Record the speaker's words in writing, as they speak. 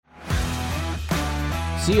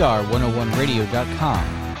CR101radio.com,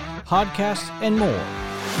 podcasts, and more.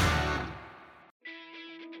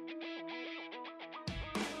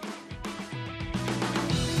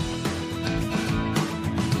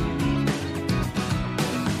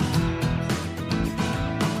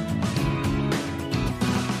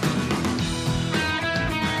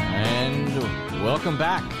 Welcome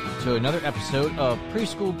back to another episode of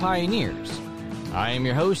Preschool Pioneers. I am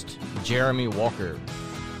your host, Jeremy Walker.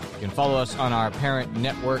 You can follow us on our parent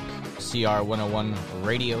network, CR101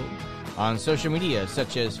 Radio, on social media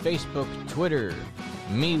such as Facebook, Twitter,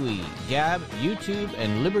 MeWe, Gab, YouTube,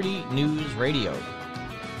 and Liberty News Radio.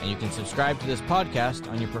 And you can subscribe to this podcast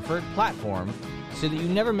on your preferred platform so that you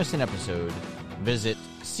never miss an episode. Visit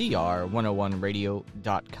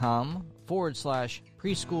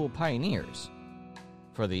cr101radio.com/preschool pioneers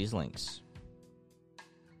for these links.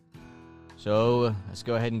 So let's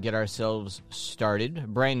go ahead and get ourselves started. A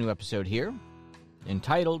brand new episode here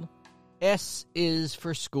entitled S is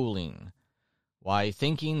for Schooling. Why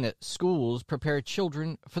thinking that schools prepare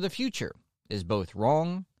children for the future is both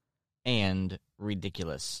wrong and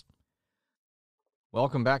ridiculous.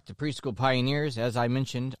 Welcome back to Preschool Pioneers. As I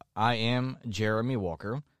mentioned, I am Jeremy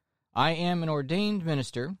Walker. I am an ordained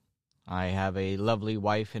minister. I have a lovely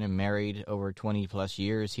wife and am married over 20 plus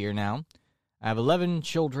years here now. I have 11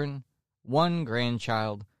 children, 1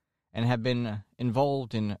 grandchild, and have been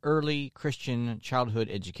involved in early Christian childhood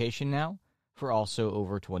education now for also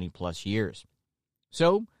over 20 plus years.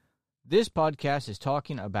 So, this podcast is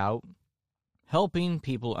talking about helping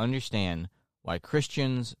people understand why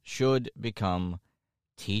Christians should become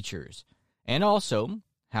teachers, and also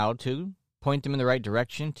how to point them in the right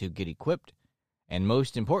direction to get equipped, and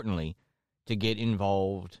most importantly, to get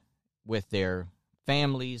involved with their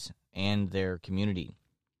families and their community.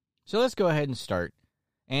 So let's go ahead and start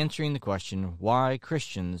answering the question, why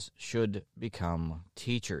Christians should become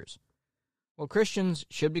teachers. Well, Christians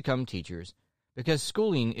should become teachers because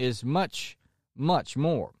schooling is much, much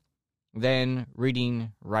more than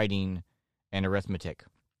reading, writing, and arithmetic.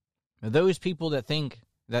 Those people that think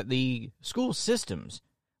that the school systems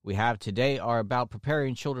we have today are about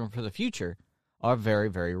preparing children for the future are very,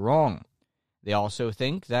 very wrong. They also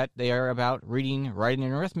think that they are about reading, writing,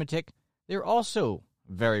 and arithmetic. They're also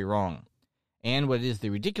very wrong. And what is the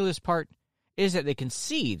ridiculous part is that they can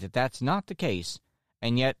see that that's not the case,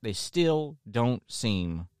 and yet they still don't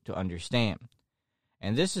seem to understand.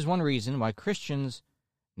 And this is one reason why Christians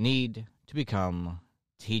need to become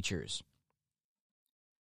teachers.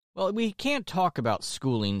 Well, we can't talk about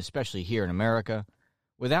schooling, especially here in America,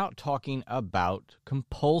 without talking about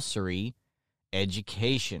compulsory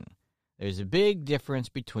education. There's a big difference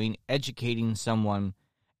between educating someone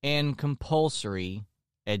and compulsory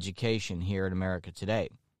education here in America today.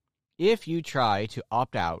 If you try to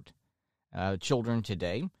opt out children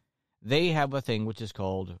today, they have a thing which is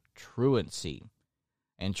called truancy.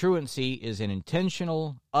 And truancy is an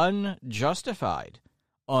intentional, unjustified,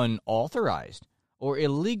 unauthorized, or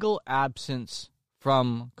illegal absence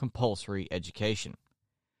from compulsory education.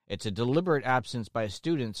 It's a deliberate absence by a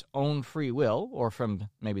student's own free will, or from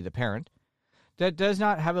maybe the parent, that does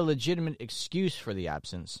not have a legitimate excuse for the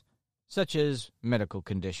absence, such as medical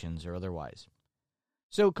conditions or otherwise.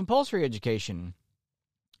 So compulsory education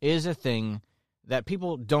is a thing that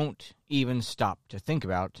people don't even stop to think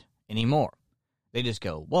about anymore. They just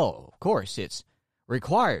go, well, of course, it's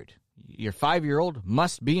required. Your 5-year-old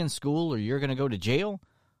must be in school or you're going to go to jail?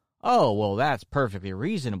 Oh, well, that's perfectly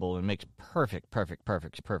reasonable and makes perfect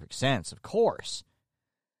sense, of course.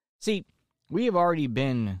 See, we have already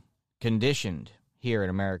been conditioned here in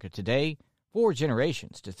America today for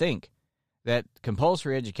generations to think that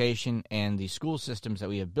compulsory education and the school systems that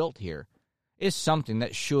we have built here is something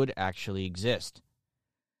that should actually exist.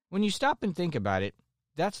 When you stop and think about it,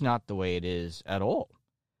 that's not the way it is at all.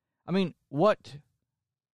 I mean, what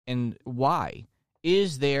and why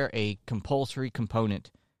is there a compulsory component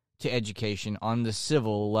to education on the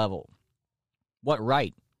civil level? What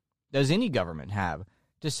right does any government have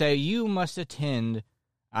to say you must attend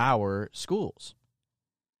our schools?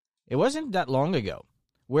 It wasn't that long ago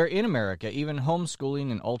where in America even homeschooling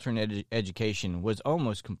and alternate education was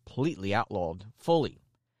almost completely outlawed fully,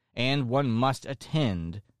 and one must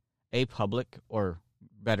attend a public, or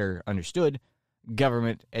better understood,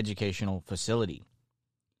 government educational facility.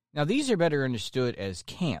 Now these are better understood as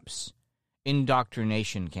camps,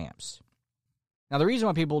 indoctrination camps. Now, the reason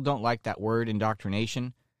why people don't like that word,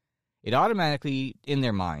 indoctrination, it automatically, in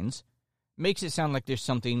their minds, makes it sound like there's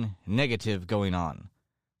something negative going on.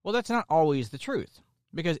 Well, that's not always the truth,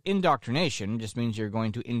 because indoctrination just means you're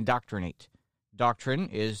going to indoctrinate. Doctrine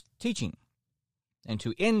is teaching. And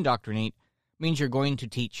to indoctrinate means you're going to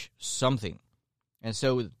teach something. And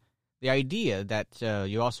so the idea that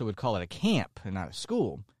you also would call it a camp and not a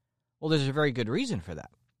school, well, there's a very good reason for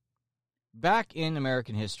that. Back in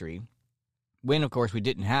American history, when, of course, we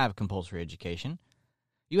didn't have compulsory education,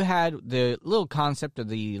 you had the little concept of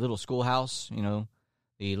the little schoolhouse,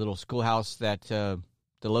 the little schoolhouse that the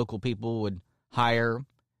local people would hire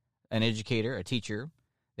an educator, a teacher.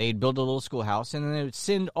 They'd build a little schoolhouse, and then they would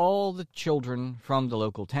send all the children from the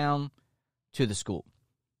local town to the school.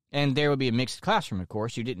 And there would be a mixed classroom, of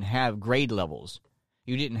course. You didn't have grade levels.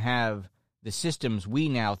 You didn't have the systems we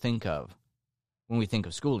now think of when we think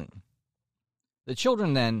of schooling. The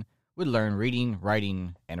children then would learn reading,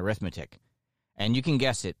 writing, and arithmetic. And you can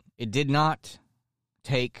guess it, it did not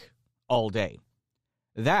take all day.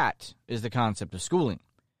 That is the concept of schooling.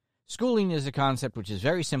 Schooling is a concept which is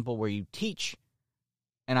very simple, where you teach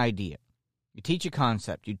an idea. You teach a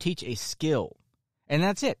concept. You teach a skill. And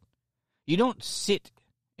that's it. You don't sit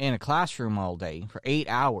in a classroom all day for 8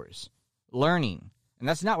 hours learning. And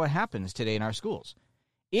that's not what happens today in our schools.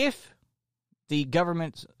 If the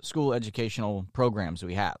government school educational programs that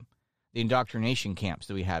we have, the indoctrination camps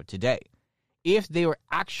that we have today, if they were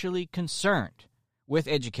actually concerned with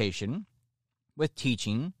education, with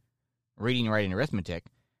teaching, reading, writing, arithmetic,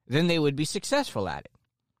 then they would be successful at it.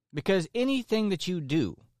 Because anything that you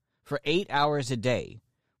do for 8 hours a day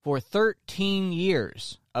for 13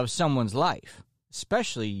 years of someone's life,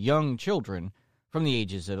 especially young children from the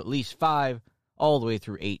ages of at least 5 all the way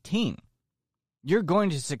through 18, you're going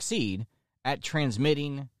to succeed at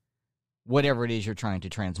transmitting whatever it is you're trying to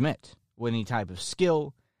transmit. With any type of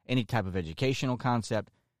skill, any type of educational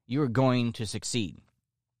concept, you are going to succeed.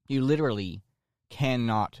 You literally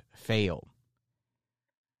cannot fail.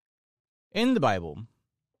 In the Bible,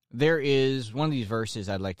 there is one of these verses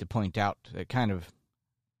I'd like to point out that kind of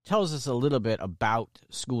tells us a little bit about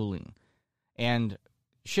schooling and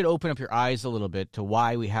should open up your eyes a little bit to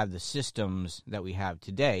why we have the systems that we have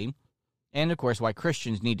today, and, of course, why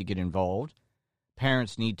Christians need to get involved.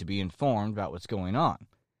 Parents need to be informed about what's going on.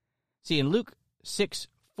 See, in Luke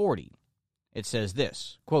 6:40, it says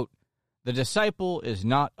this, quote, "The disciple is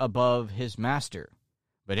not above his master,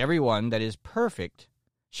 but everyone that is perfect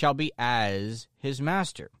shall be as his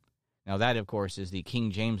master." Now that, of course, is the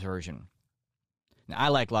King James Version. Now, I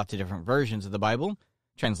like lots of different versions of the Bible,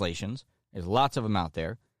 translations. There's lots of them out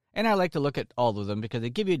there, and I like to look at all of them because they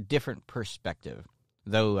give you a different perspective,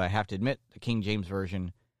 though I have to admit the King James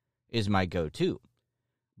Version is my go-to.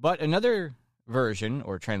 But another version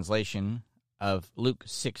or translation of Luke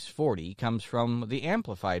 6:40 comes from the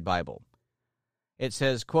Amplified Bible. It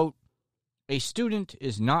says, quote, "A student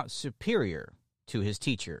is not superior to his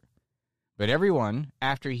teacher, but everyone,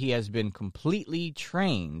 after he has been completely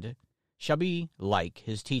trained, shall be like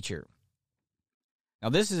his teacher." Now,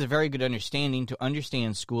 this is a very good understanding to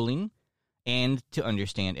understand schooling and to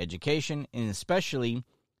understand education, and especially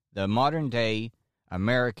the modern-day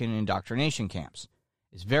American indoctrination camps.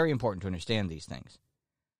 It's very important to understand these things.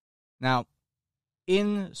 Now,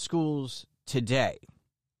 in schools today,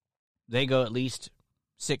 they go at least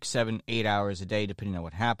 6, 7, 8 hours a day, depending on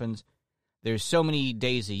what happens. There's so many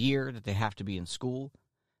days a year that they have to be in school.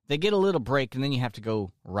 They get a little break, and then you have to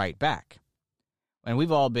go right back. And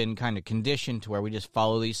we've all been kind of conditioned to where we just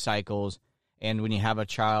follow these cycles, and when you have a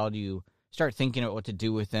child, you start thinking about what to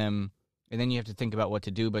do with them, and then you have to think about what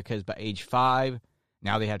to do because by age 5,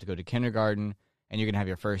 now they have to go to kindergarten, and you're going to have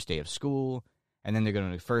your first day of school, and then they're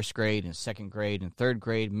going to first grade and second grade and third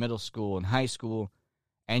grade, middle school and high school,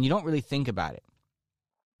 and you don't really think about it.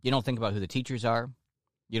 You don't think about who the teachers are.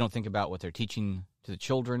 You don't think about what they're teaching to the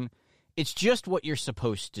children. It's just what you're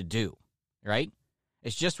supposed to do, right?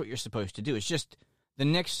 It's just what you're supposed to do. It's just the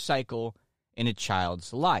next cycle in a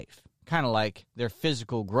child's life, kind of like their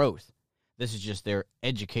physical growth. This is just their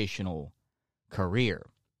educational career.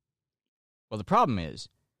 Well, the problem is,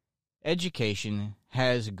 education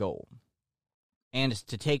has a goal, and it's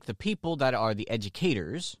to take the people that are the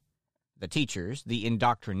educators, the teachers, the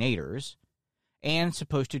indoctrinators, and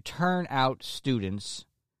supposed to turn out students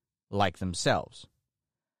like themselves.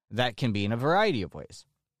 That can be in a variety of ways.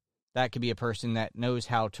 That could be a person that knows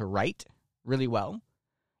how to write really well.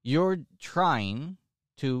 You're trying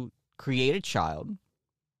to create a child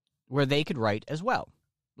where they could write as well.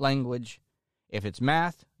 Language. If it's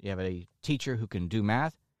math, you have a teacher who can do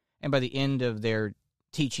math, and by the end of their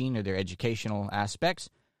teaching or their educational aspects,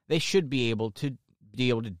 they should be able to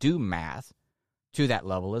do math to that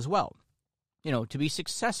level as well, to be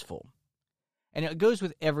successful. And it goes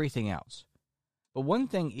with everything else. But one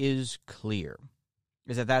thing is clear,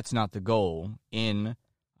 is that that's not the goal in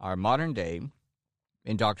our modern day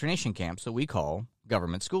indoctrination camps that we call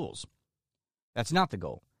government schools. That's not the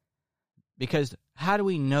goal. Because how do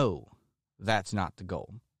we know that's not the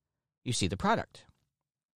goal? You see the product.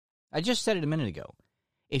 I just said it a minute ago.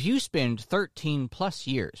 If you spend 13 plus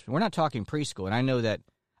years, we're not talking preschool, and I know that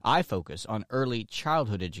I focus on early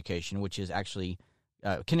childhood education, which is actually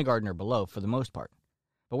kindergarten or below for the most part.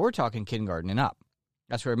 But we're talking kindergarten and up.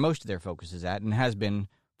 That's where most of their focus is at and has been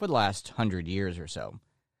for the last 100 years or so.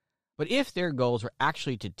 But if their goals were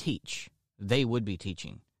actually to teach, they would be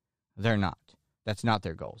teaching. They're not. That's not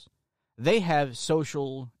their goals. They have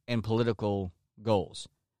social and political goals,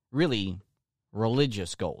 really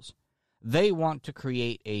religious goals. They want to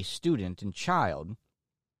create a student and child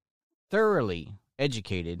thoroughly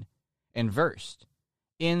educated and versed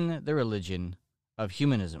in the religion of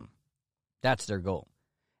humanism. That's their goal.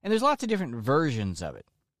 And there's lots of different versions of it,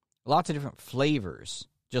 lots of different flavors,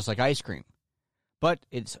 just like ice cream. But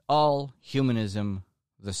it's all humanism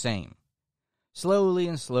the same. Slowly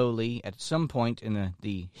and slowly, at some point in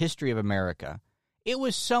the history of America, it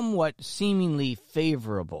was somewhat seemingly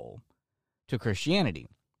favorable to Christianity.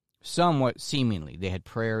 Somewhat seemingly. They had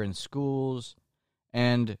prayer in schools,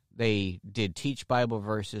 and they did teach Bible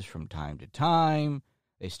verses from time to time.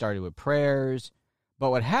 They started with prayers.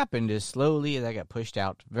 But what happened is slowly that got pushed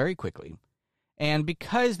out very quickly. And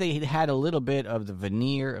because they had a little bit of the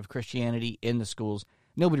veneer of Christianity in the schools,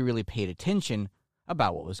 nobody really paid attention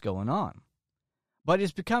about what was going on. But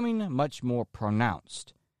it's becoming much more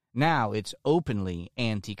pronounced. Now it's openly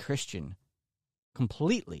anti-Christian,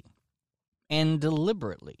 completely and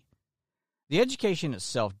deliberately. The education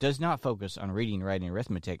itself does not focus on reading, writing, and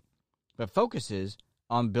arithmetic, but focuses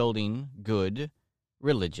on building good,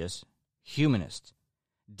 religious humanists,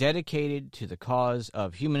 dedicated to the cause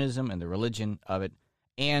of humanism and the religion of it,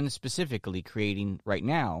 and specifically creating, right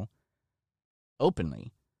now,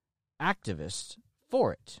 openly, activists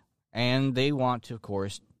for it. And they want to, of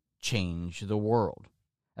course, change the world.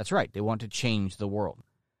 That's right, they want to change the world.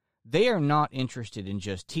 They are not interested in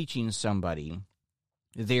just teaching somebody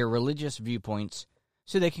their religious viewpoints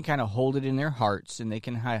so they can kind of hold it in their hearts and they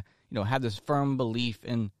can have this firm belief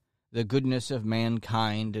in the goodness of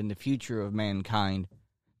mankind and the future of mankind.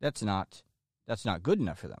 That's not good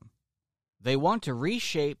enough for them. They want to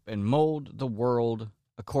reshape and mold the world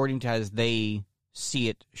according to as they see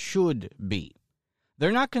it should be.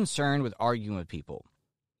 They're not concerned with arguing with people.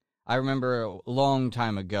 I remember a long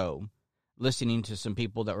time ago listening to some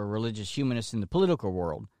people that were religious humanists in the political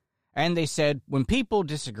world, and they said, when people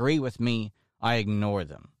disagree with me, I ignore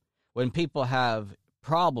them. When people have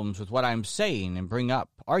problems with what I'm saying and bring up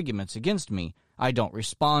arguments against me, I don't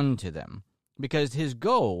respond to them. Because his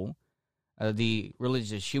goal, the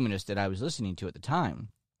religious humanist that I was listening to at the time,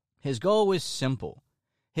 his goal was simple.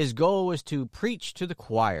 His goal was to preach to the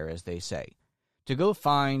choir, as they say, to go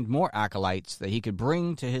find more acolytes that he could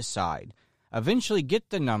bring to his side, eventually get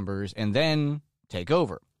the numbers, and then take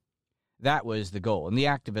over. That was the goal. And the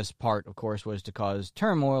activist part, of course, was to cause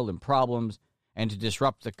turmoil and problems and to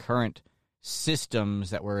disrupt the current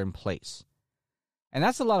systems that were in place. And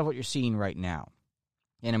that's a lot of what you're seeing right now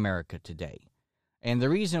in America today. And the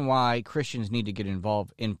reason why Christians need to get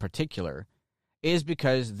involved in particular is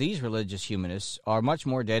because these religious humanists are much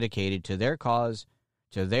more dedicated to their cause,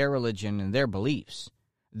 to their religion, and their beliefs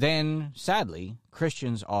than, sadly,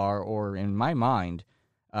 Christians are, or in my mind,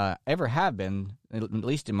 ever have been, at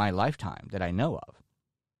least in my lifetime, that I know of.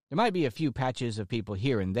 There might be a few patches of people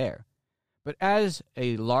here and there, but as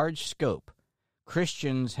a large scope,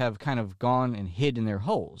 Christians have kind of gone and hid in their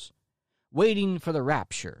holes, waiting for the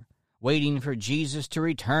rapture, waiting for Jesus to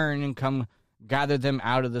return and come gather them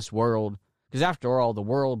out of this world, because after all, the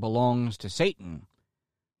world belongs to Satan.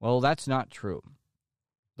 Well, that's not true.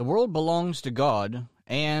 The world belongs to God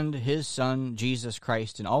and His Son, Jesus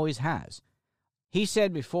Christ, and always has. He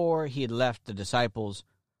said before he had left the disciples,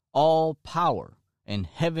 all power in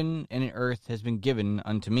heaven and in earth has been given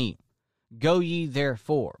unto me. Go ye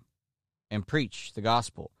therefore and preach the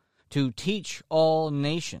gospel, to teach all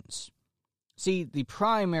nations. See, the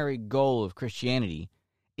primary goal of Christianity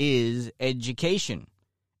is education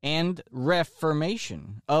and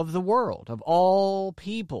reformation of the world, of all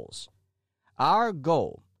peoples. Our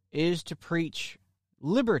goal is to preach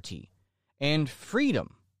liberty and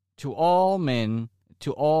freedom to all men,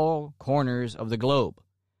 to all corners of the globe.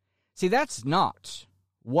 See, that's not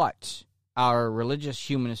what our religious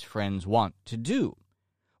humanist friends want to do.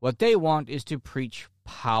 What they want is to preach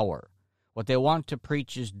power. What they want to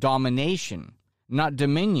preach is domination, not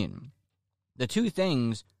dominion. The two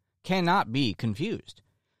things cannot be confused.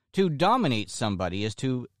 To dominate somebody is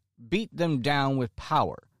to beat them down with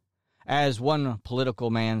power. As one political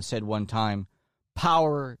man said one time,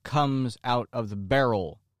 power comes out of the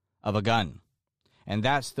barrel of a gun. And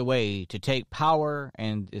that's the way to take power,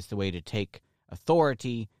 and it's the way to take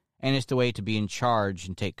authority, and it's the way to be in charge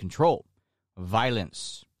and take control.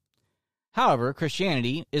 Violence. However,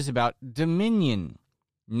 Christianity is about dominion,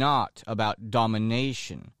 not about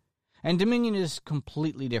domination. And dominion is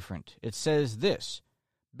completely different. It says this: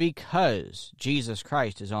 because Jesus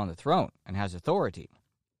Christ is on the throne and has authority,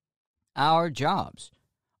 our jobs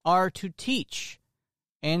are to teach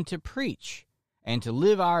and to preach and to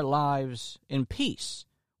live our lives in peace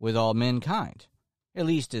with all mankind, at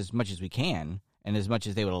least as much as we can and as much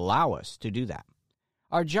as they would allow us to do that.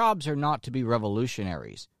 Our jobs are not to be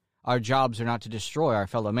revolutionaries. Our jobs are not to destroy our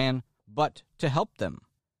fellow man, but to help them.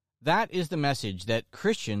 That is the message that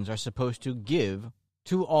Christians are supposed to give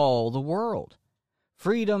to all the world.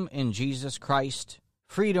 Freedom in Jesus Christ,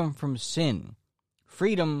 freedom from sin,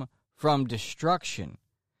 freedom from destruction.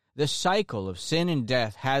 The cycle of sin and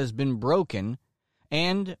death has been broken,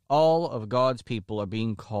 and all of God's people are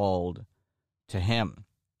being called to Him.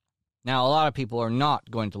 Now, a lot of people are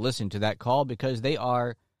not going to listen to that call because they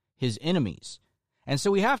are His enemies. And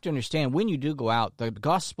so we have to understand, when you do go out, the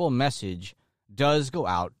gospel message does go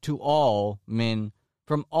out to all men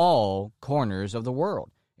from all corners of the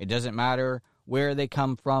world. It doesn't matter where they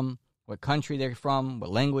come from, what country they're from, what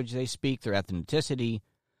language they speak, their ethnicity.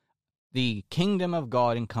 The kingdom of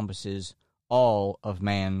God encompasses all of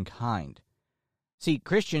mankind. See,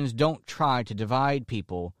 Christians don't try to divide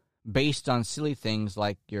people based on silly things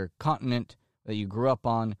like your continent that you grew up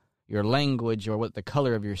on, your language, or what the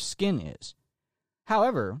color of your skin is.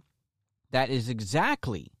 However, that is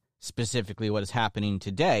exactly, specifically what is happening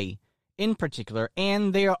today in particular,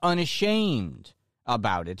 and they are unashamed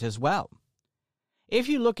about it as well. If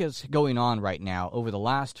you look at what's going on right now over the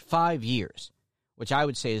last 5 years, which I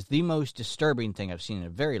would say is the most disturbing thing I've seen in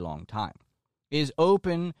a very long time, is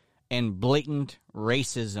open and blatant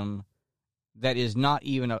racism that is not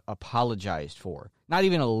even apologized for, not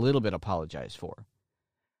even a little bit apologized for.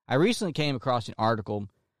 I recently came across an article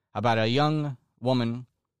about a young woman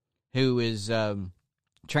who is a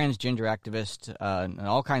transgender activist and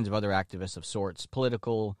all kinds of other activists of sorts,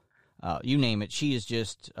 political, you name it. She is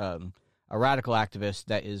just a radical activist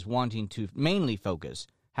that is wanting to mainly focus,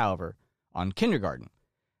 however, on kindergarten.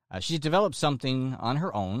 She's developed something on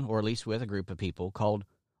her own, or at least with a group of people, called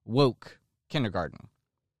woke kindergarten.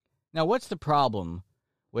 Now, what's the problem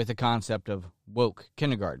with the concept of woke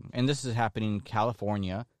kindergarten? And this is happening in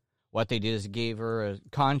California. What they did is gave her a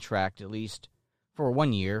contract, at least for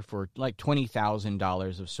 1 year, for like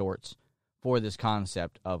 $20,000 of sorts for this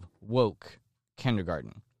concept of woke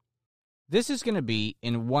kindergarten. This is going to be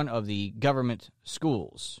in one of the government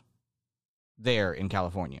schools there in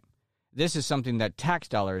California. This is something that tax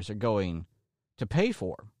dollars are going to pay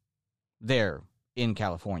for there in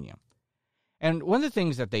California. And one of the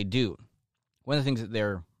things that they do, one of the things that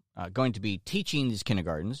they're going to be teaching these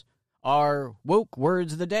kindergartens are woke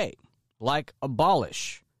words of the day, like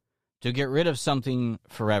abolish, to get rid of something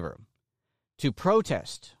forever, to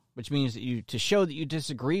protest, which means that to show that you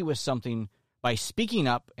disagree with something by speaking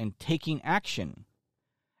up and taking action,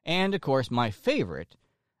 and, of course, my favorite,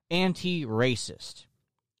 anti-racist,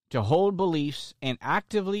 to hold beliefs and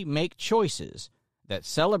actively make choices that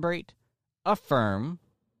celebrate, affirm,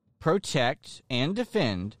 protect, and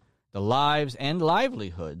defend the lives and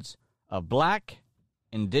livelihoods of Black,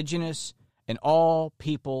 Indigenous, and all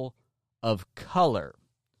people of color.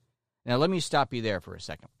 Now, let me stop you there for a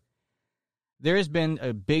second. There has been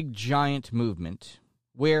a big, giant movement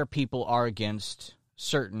where people are against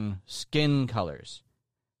certain skin colors.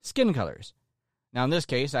 Skin colors. Now, in this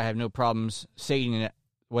case, I have no problems saying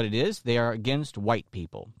what it is. They are against white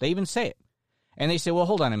people. They even say it. And they say, well,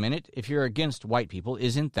 hold on a minute. If you're against white people,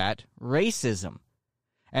 isn't that racism?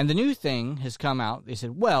 And the new thing has come out. They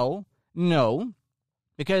said, well, no,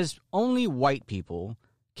 because only white people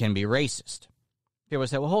can be racist. People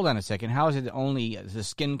say, well, hold on a second. How is it that only the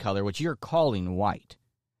skin color, which you're calling white,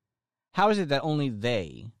 how is it that only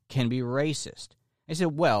they can be racist? They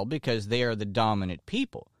said, well, because they are the dominant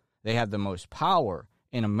people. They have the most power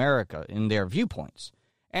in America in their viewpoints.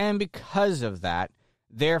 And because of that,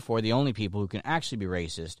 therefore, the only people who can actually be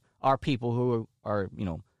racist are people who are,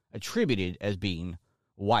 attributed as being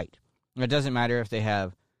white. It doesn't matter if they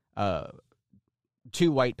have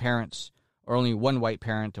 2 white parents or only 1 white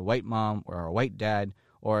parent, a white mom or a white dad,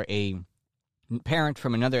 or a parent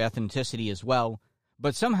from another ethnicity as well.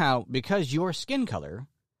 But somehow, because your skin color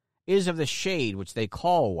is of the shade which they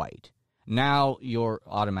call white, now you're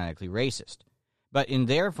automatically racist. But in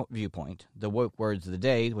their viewpoint, the woke words of the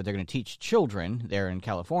day, what they're going to teach children there in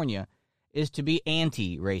California, is to be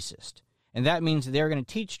anti-racist. And that means they're going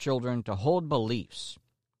to teach children to hold beliefs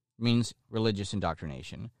means religious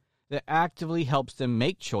indoctrination, that actively helps them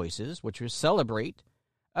make choices which will celebrate,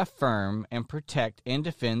 affirm, and protect and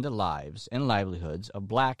defend the lives and livelihoods of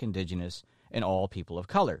Black, Indigenous, and all people of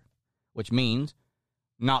color, which means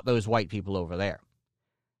not those white people over there.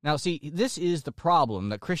 Now, see, this is the problem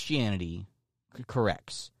that Christianity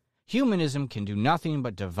corrects. Humanism can do nothing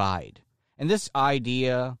but divide. And this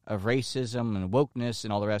idea of racism and wokeness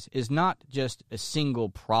and all the rest is not just a single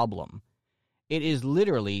problem. It is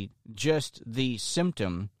literally just the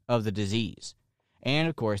symptom of the disease. And,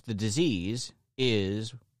 of course, the disease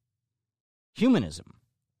is humanism.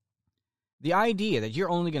 The idea that you're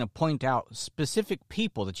only going to point out specific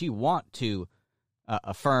people that you want to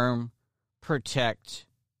affirm, protect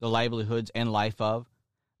the livelihoods and life of,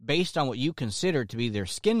 based on what you consider to be their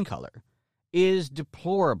skin color, is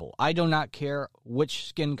deplorable. I do not care which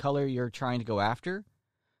skin color you're trying to go after,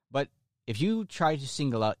 but if you try to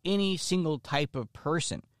single out any single type of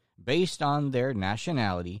person based on their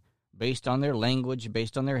nationality, based on their language,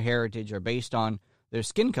 based on their heritage, or based on their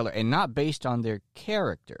skin color, and not based on their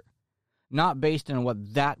character, not based on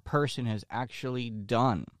what that person has actually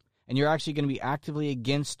done, and you're actually going to be actively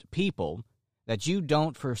against people that you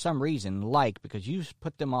don't, for some reason, like because you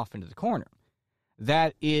put them off into the corner,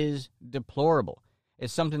 that is deplorable.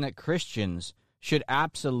 It's something that Christians should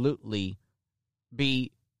absolutely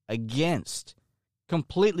be against,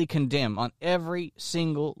 completely condemn on every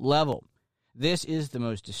single level. This is the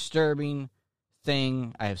most disturbing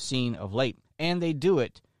thing I have seen of late, and they do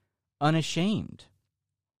it unashamed.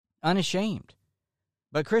 Unashamed.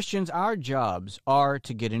 But Christians, our jobs are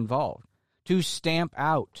to get involved, to stamp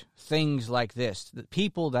out things like this, the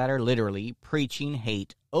people that are literally preaching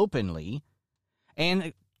hate openly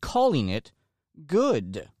and calling it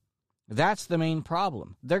good. That's the main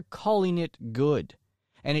problem. They're calling it good,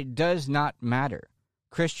 and it does not matter.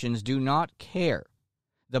 Christians do not care.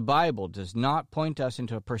 The Bible does not point us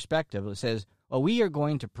into a perspective that says, well, we are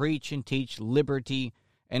going to preach and teach liberty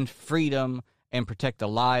and freedom and protect the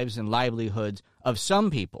lives and livelihoods of some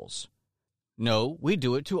peoples. No, we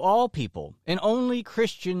do it to all people, and only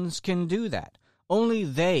Christians can do that. Only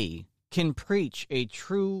they can preach a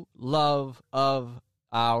true love of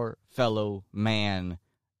our fellow man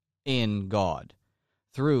in God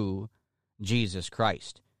through Jesus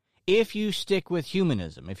Christ. If you stick with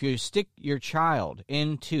humanism, if you stick your child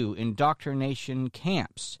into indoctrination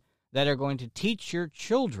camps that are going to teach your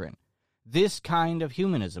children this kind of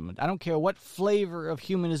humanism, I don't care what flavor of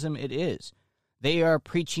humanism it is, they are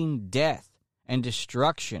preaching death and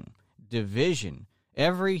destruction, division,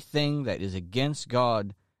 everything that is against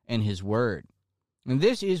God and His Word. And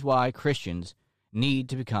this is why Christians need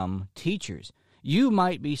to become teachers. You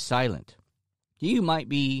might be silent. You might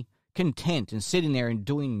be content and sitting there and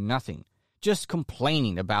doing nothing, just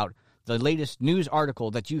complaining about the latest news article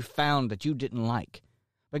that you found that you didn't like.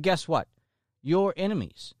 But guess what? Your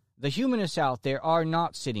enemies, the humanists out there, are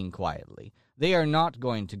not sitting quietly. They are not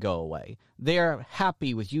going to go away. They are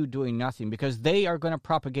happy with you doing nothing because they are going to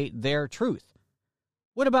propagate their truth.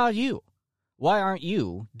 What about you? Why aren't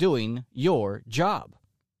you doing your job?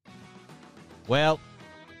 Well,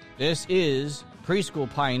 this is Preschool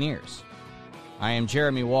Pioneers. I am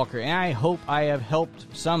Jeremy Walker, and I hope I have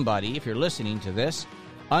helped somebody, if you're listening to this,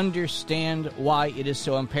 understand why it is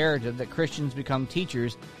so imperative that Christians become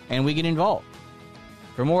teachers and we get involved.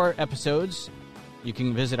 For more episodes, you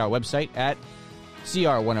can visit our website at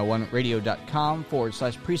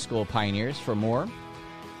cr101radio.com/preschool pioneers for more.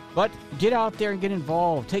 But get out there and get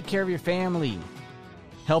involved. Take care of your family.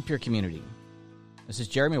 Help your community. This is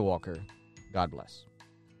Jeremy Walker. God bless.